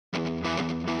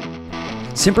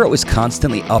Simpro is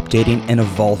constantly updating and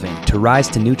evolving to rise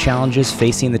to new challenges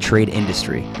facing the trade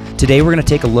industry. Today we're going to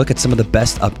take a look at some of the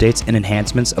best updates and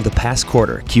enhancements of the past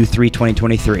quarter, Q3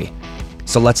 2023.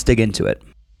 So let's dig into it.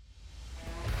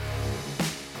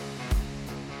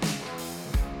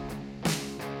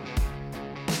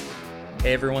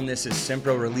 Hey everyone, this is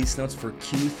Simpro release notes for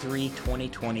Q3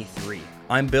 2023.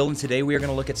 I'm Bill, and today we are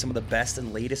going to look at some of the best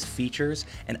and latest features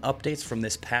and updates from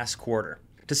this past quarter.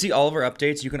 To see all of our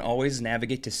updates, you can always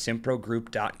navigate to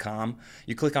simprogroup.com.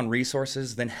 You click on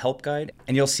Resources, then Help Guide,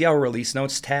 and you'll see our Release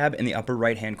Notes tab in the upper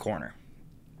right-hand corner.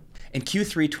 In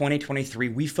Q3 2023,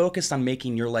 we focused on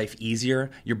making your life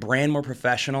easier, your brand more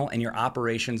professional, and your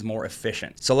operations more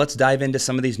efficient. So let's dive into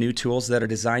some of these new tools that are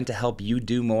designed to help you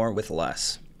do more with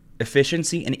less.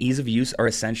 Efficiency and ease of use are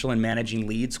essential in managing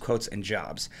leads, quotes, and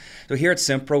jobs. So here at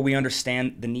Simpro, we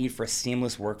understand the need for a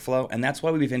seamless workflow, and that's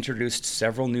why we've introduced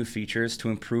several new features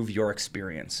to improve your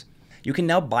experience. You can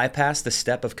now bypass the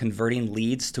step of converting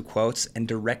leads to quotes and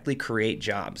directly create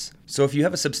jobs. So if you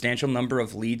have a substantial number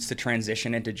of leads to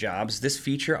transition into jobs, this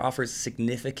feature offers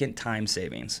significant time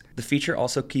savings. The feature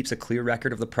also keeps a clear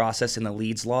record of the process in the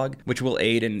leads log, which will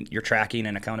aid in your tracking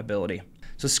and accountability.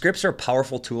 So scripts are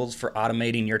powerful tools for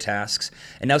automating your tasks,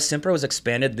 and now Simpro has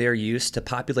expanded their use to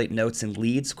populate notes in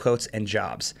leads, quotes, and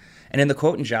jobs. And in the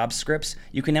quote and job scripts,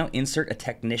 you can now insert a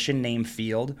technician name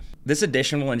field. This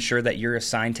addition will ensure that your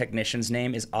assigned technician's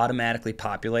name is automatically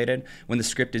populated when the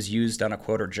script is used on a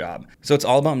quote or job. So it's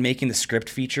all about making the script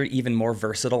feature even more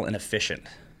versatile and efficient.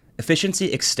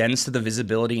 Efficiency extends to the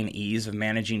visibility and ease of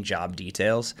managing job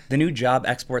details. The new Job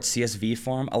Export CSV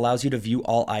form allows you to view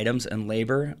all items and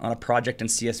labor on a project in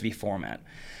CSV format.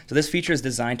 So this feature is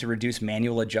designed to reduce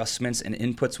manual adjustments and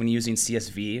inputs when using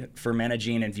CSV for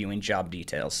managing and viewing job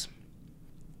details.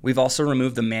 We've also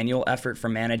removed the manual effort for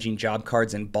managing job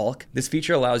cards in bulk. This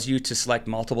feature allows you to select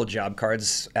multiple job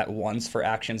cards at once for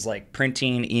actions like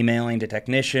printing, emailing to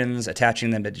technicians, attaching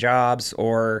them to jobs,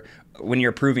 or when you're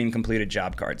approving completed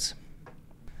job cards.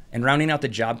 And rounding out the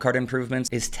job card improvements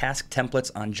is task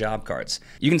templates on job cards.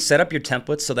 You can set up your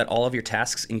templates so that all of your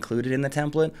tasks included in the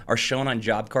template are shown on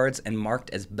job cards and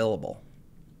marked as billable.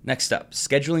 Next up,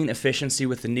 scheduling efficiency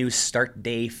with the new Start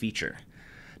Day feature.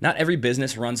 Not every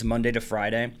business runs Monday to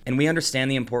Friday, and we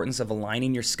understand the importance of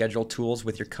aligning your schedule tools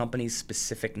with your company's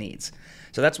specific needs.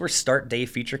 So that's where Start Day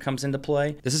feature comes into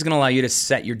play. This is going to allow you to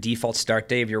set your default start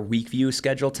day of your week view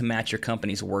schedule to match your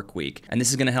company's work week, and this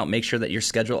is going to help make sure that your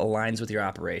schedule aligns with your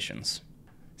operations.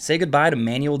 Say goodbye to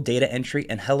manual data entry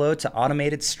and hello to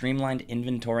automated streamlined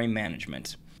inventory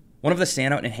management. One of the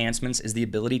standout enhancements is the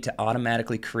ability to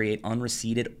automatically create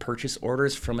unreceipted purchase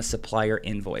orders from a supplier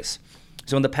invoice.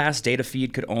 So in the past, data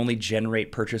feed could only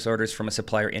generate purchase orders from a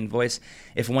supplier invoice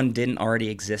if one didn't already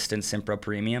exist in Simpro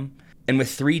Premium. And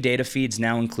with 3 data feeds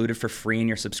now included for free in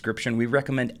your subscription, we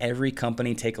recommend every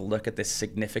company take a look at this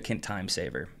significant time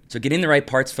saver. So getting the right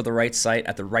parts for the right site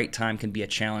at the right time can be a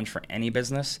challenge for any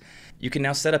business. You can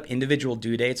now set up individual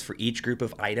due dates for each group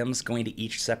of items going to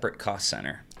each separate cost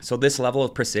center. So this level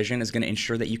of precision is going to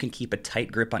ensure that you can keep a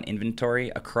tight grip on inventory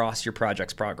across your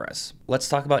project's progress. Let's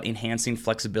talk about enhancing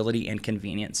flexibility and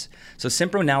convenience. So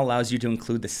Simpro now allows you to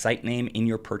include the site name in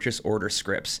your purchase order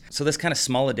scripts. So this kind of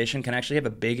small addition can actually have a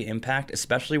big impact,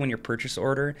 especially when your purchase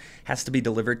order has to be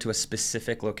delivered to a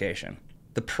specific location.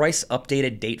 The price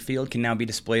updated date field can now be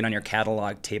displayed on your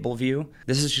catalog table view.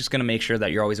 This is just going to make sure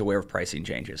that you're always aware of pricing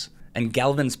changes. And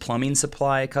Galvin's plumbing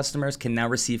supply customers can now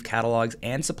receive catalogs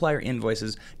and supplier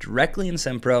invoices directly in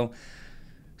Simpro,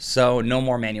 so no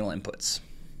more manual inputs.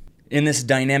 In this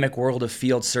dynamic world of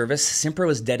field service, Simpro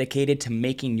is dedicated to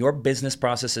making your business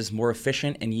processes more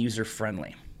efficient and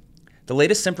user-friendly. The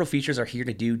latest Simpro features are here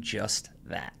to do just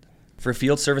that. For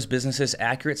field service businesses,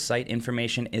 accurate site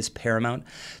information is paramount.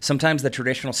 Sometimes the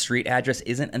traditional street address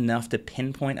isn't enough to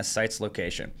pinpoint a site's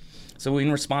location. So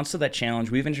in response to that challenge,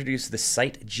 we've introduced the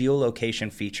site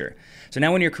geolocation feature. So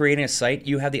now when you're creating a site,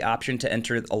 you have the option to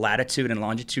enter a latitude and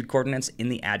longitude coordinates in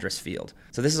the address field.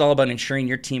 So this is all about ensuring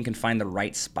your team can find the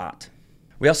right spot.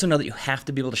 We also know that you have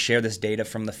to be able to share this data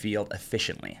from the field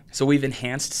efficiently. So we've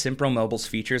enhanced Simpro Mobile's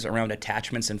features around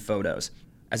attachments and photos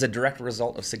as a direct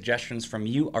result of suggestions from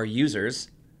you, our users,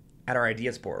 at our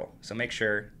ideas portal. So make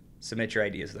sure, submit your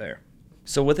ideas there.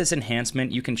 So with this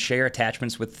enhancement, you can share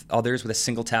attachments with others with a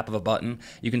single tap of a button.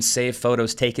 You can save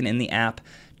photos taken in the app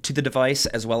to the device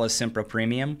as well as Simpro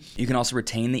Premium. You can also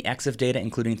retain the EXIF data,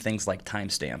 including things like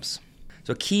timestamps.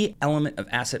 So a key element of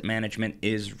asset management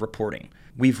is reporting.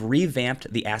 We've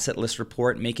revamped the asset list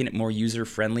report, making it more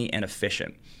user-friendly and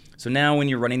efficient. So now when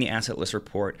you're running the asset list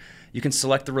report, you can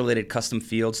select the related custom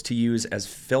fields to use as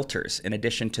filters in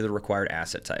addition to the required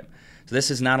asset type. So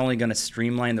this is not only going to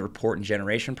streamline the report and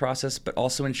generation process, but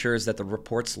also ensures that the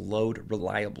reports load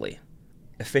reliably.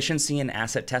 Efficiency in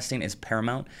asset testing is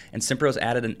paramount, and Simpro has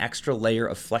added an extra layer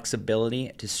of flexibility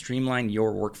to streamline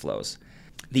your workflows.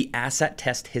 The asset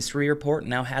test history report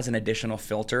now has an additional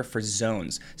filter for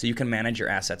zones, so you can manage your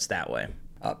assets that way.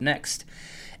 Up next,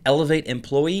 elevate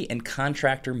employee and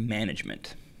contractor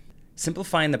management.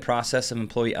 Simplifying the process of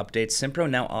employee updates, Simpro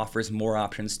now offers more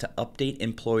options to update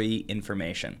employee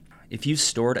information. If you've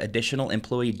stored additional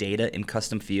employee data in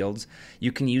custom fields,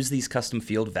 you can use these custom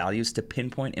field values to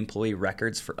pinpoint employee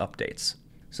records for updates.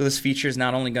 So this feature is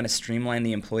not only going to streamline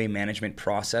the employee management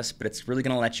process, but it's really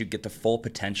going to let you get the full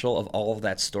potential of all of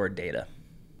that stored data.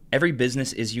 Every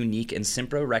business is unique, and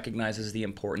Simpro recognizes the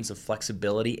importance of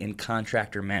flexibility in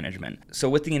contractor management. So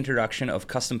with the introduction of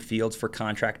custom fields for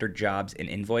contractor jobs and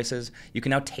invoices, you can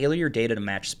now tailor your data to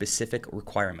match specific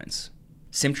requirements.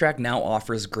 SimTrack now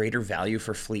offers greater value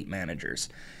for fleet managers.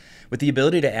 With the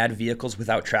ability to add vehicles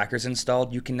without trackers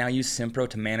installed, you can now use Simpro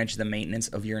to manage the maintenance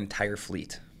of your entire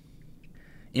fleet.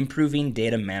 Improving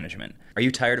data management. Are you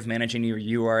tired of managing your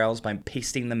URLs by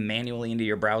pasting them manually into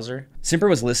your browser? Simpro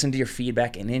has listened to your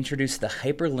feedback and introduced the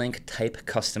hyperlink type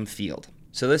custom field.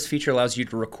 So this feature allows you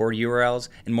to record URLs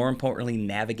and, more importantly,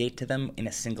 navigate to them in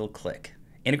a single click.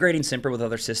 Integrating Simpro with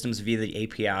other systems via the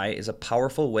API is a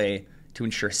powerful way to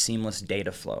ensure seamless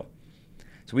data flow.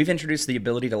 So we've introduced the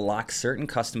ability to lock certain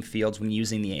custom fields when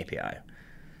using the API.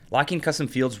 Locking custom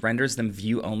fields renders them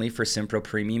view only for Simpro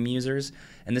Premium users,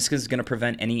 and this is going to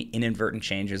prevent any inadvertent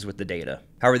changes with the data.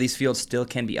 However, these fields still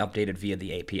can be updated via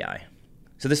the API.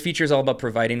 So this feature is all about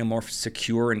providing a more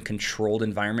secure and controlled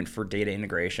environment for data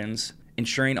integrations,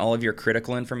 ensuring all of your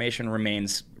critical information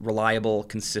remains reliable,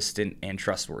 consistent, and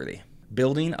trustworthy.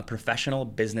 Building a professional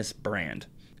business brand.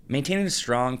 Maintaining a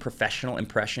strong professional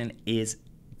impression is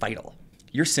vital.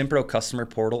 Your Simpro customer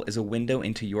portal is a window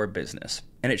into your business,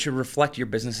 and it should reflect your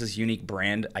business's unique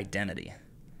brand identity.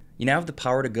 You now have the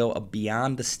power to go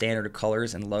beyond the standard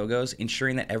colors and logos,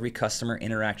 ensuring that every customer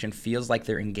interaction feels like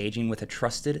they're engaging with a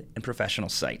trusted and professional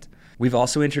site. We've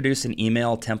also introduced an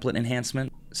email template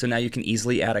enhancement, so now you can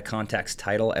easily add a contact's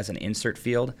title as an insert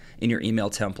field in your email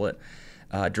template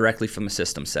directly from the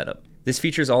system setup. This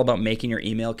feature is all about making your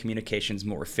email communications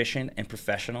more efficient and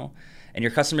professional, and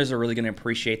your customers are really going to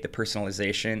appreciate the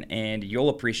personalization, and you'll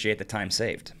appreciate the time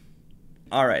saved.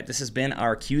 All right, this has been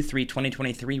our Q3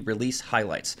 2023 release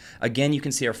highlights. Again, you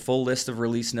can see our full list of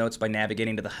release notes by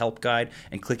navigating to the Help Guide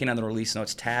and clicking on the Release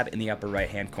Notes tab in the upper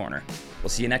right-hand corner. We'll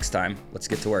see you next time. Let's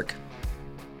get to work.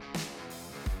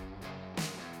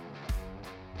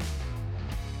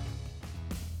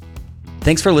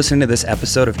 Thanks for listening to this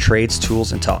episode of Trades,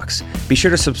 Tools, and Talks. Be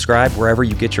sure to subscribe wherever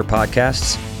you get your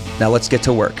podcasts. Now let's get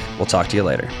to work. We'll talk to you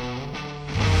later.